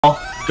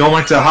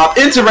going to hop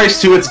into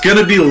race 2. It's going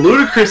to be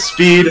Ludicrous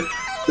Speed.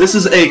 This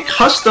is a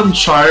custom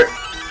chart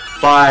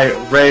by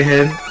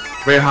Rayhan.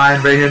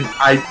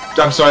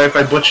 I'm sorry if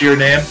I butcher your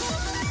name.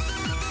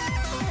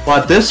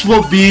 But this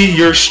will be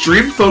your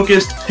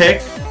stream-focused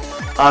pick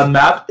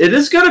map. It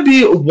is going to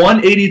be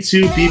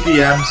 182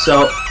 BPM,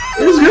 so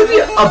it is going to be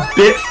a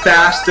bit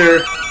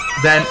faster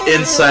than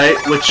Insight,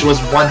 which was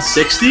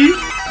 160.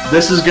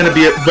 This is going to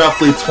be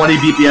roughly 20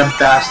 BPM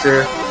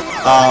faster,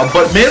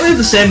 but mainly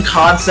the same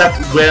concept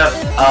with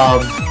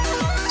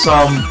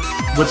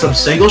some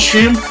single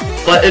stream.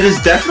 But it is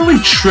definitely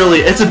trilly.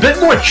 It's a bit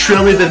more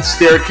trilly than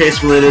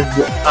staircase related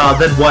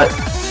than what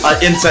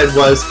Insight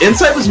was.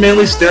 Insight was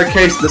mainly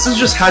staircase. This is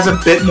just has a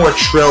bit more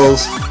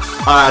trills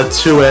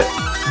to it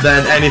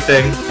than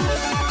anything.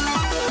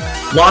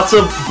 Lots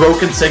of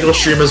broken single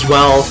stream as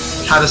well,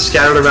 kind of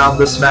scattered around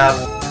this map.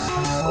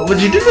 When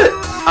you do it,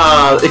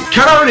 it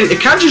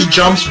kind of just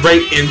jumps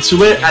right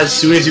into it as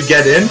soon as you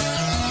get in.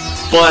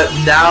 But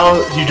now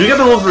you do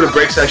get a little bit of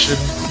break section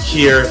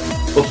here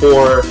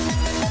before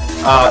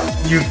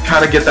you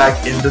kind of get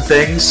back into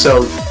things.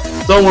 So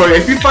don't worry,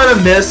 if you find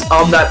a miss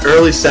on that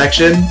early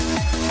section,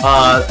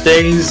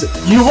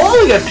 you won't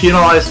really get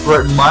penalized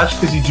for it much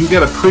because you do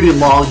get a pretty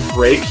long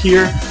break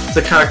here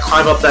to kind of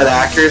climb up that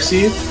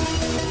accuracy.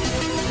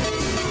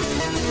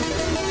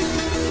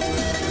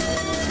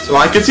 So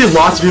I can see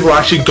lots of people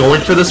actually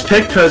going for this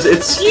pick because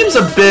it seems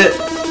a bit,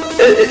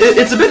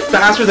 it's a bit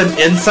faster than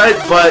Insight,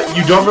 but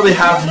you don't really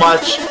have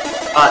much.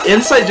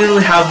 Insight didn't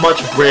really have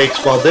much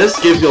breaks, while this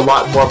gives you a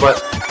lot more.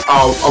 But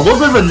a little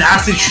bit of a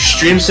nasty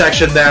stream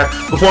section there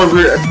before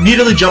we're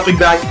immediately jumping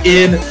back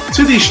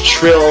into these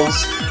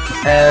trills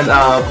and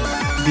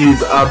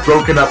these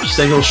broken up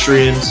single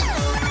streams.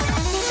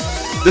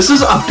 This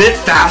is a bit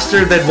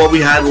faster than what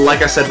we had,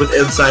 like I said, with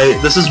Insight.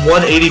 This is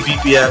 180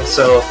 BPM,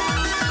 so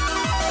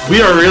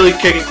we are really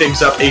kicking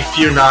things up a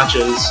few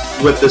notches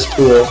with this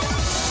pool.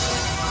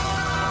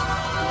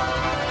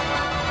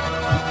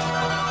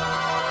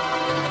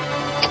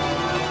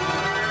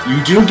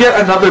 You do get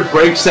another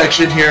break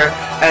section here,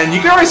 and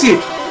you can already see,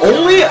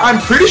 I'm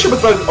pretty sure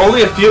with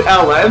only a few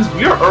LNs,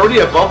 we are already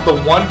above the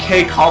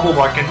 1K combo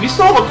mark, and we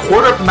still have a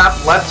quarter of the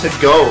map left to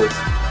go.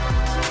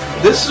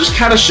 This just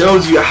kind of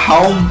shows you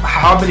how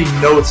many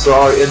notes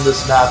are in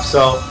this map,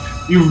 so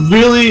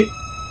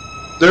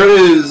there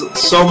is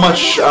so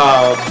much,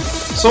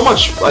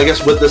 I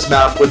guess, with this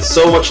map, with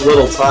so much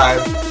little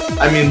time.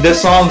 I mean,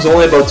 this song's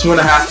only about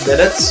 2.5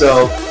 minutes,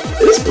 so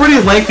it's pretty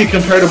lengthy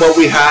compared to what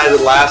we had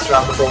last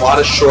round with a lot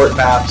of short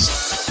maps.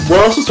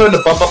 We're also starting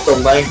to bump up the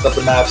length of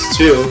the maps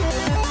too.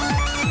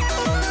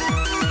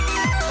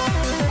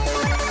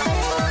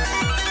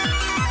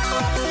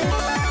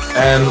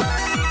 And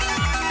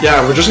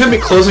yeah, we're just going to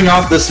be closing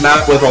off this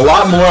map with a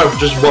lot more of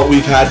just what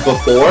we've had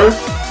before.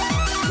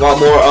 A lot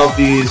more of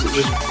these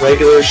just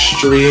regular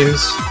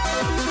streams,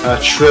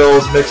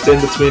 trills mixed in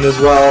between as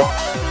well.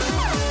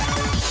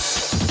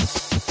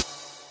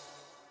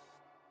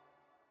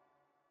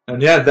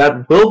 And yeah,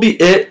 that will be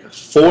it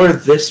for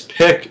this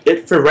pick.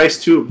 It for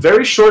race 2.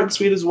 Very short and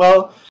sweet as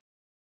well.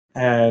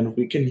 And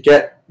we can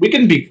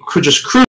just cruise